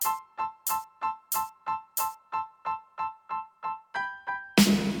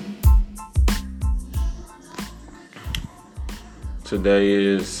Today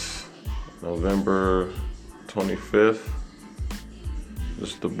is November 25th.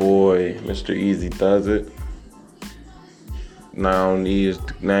 It's the boy, Mr. Easy Does It. Now E is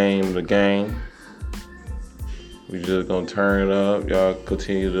the name of the game. We just gonna turn it up. Y'all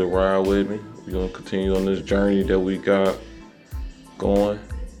continue to ride with me. We gonna continue on this journey that we got going.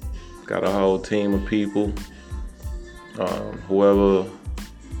 Got a whole team of people. Whoever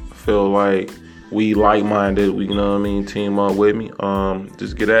feel like we like-minded, we, team up with me.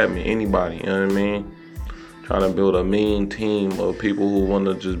 Just get at me, anybody, you know what I mean? Trying to build a mean team of people who want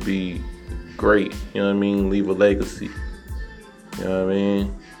to just be great, you know what I mean? Leave a legacy, you know what I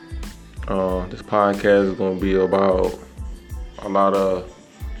mean? This podcast is gonna be about a lot of.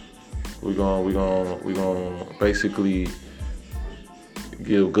 We're gonna basically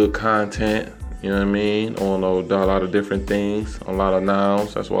give good content. You know what I mean? On a lot of different things, a lot of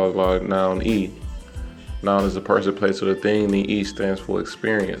nouns. That's why it's like noun E. Noun is the person, place, or the thing. The E stands for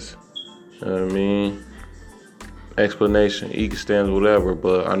experience. You know what I mean? Explanation. E stands for whatever,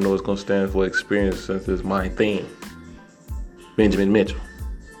 but I know it's gonna stand for experience since it's my theme. Benjamin Mitchell,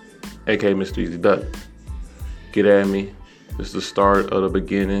 aka Mr. Easy Does It. Get at me. It's the start of the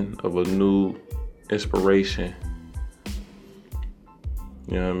beginning of a new inspiration.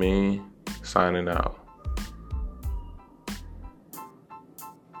 You know what I mean? Signing out.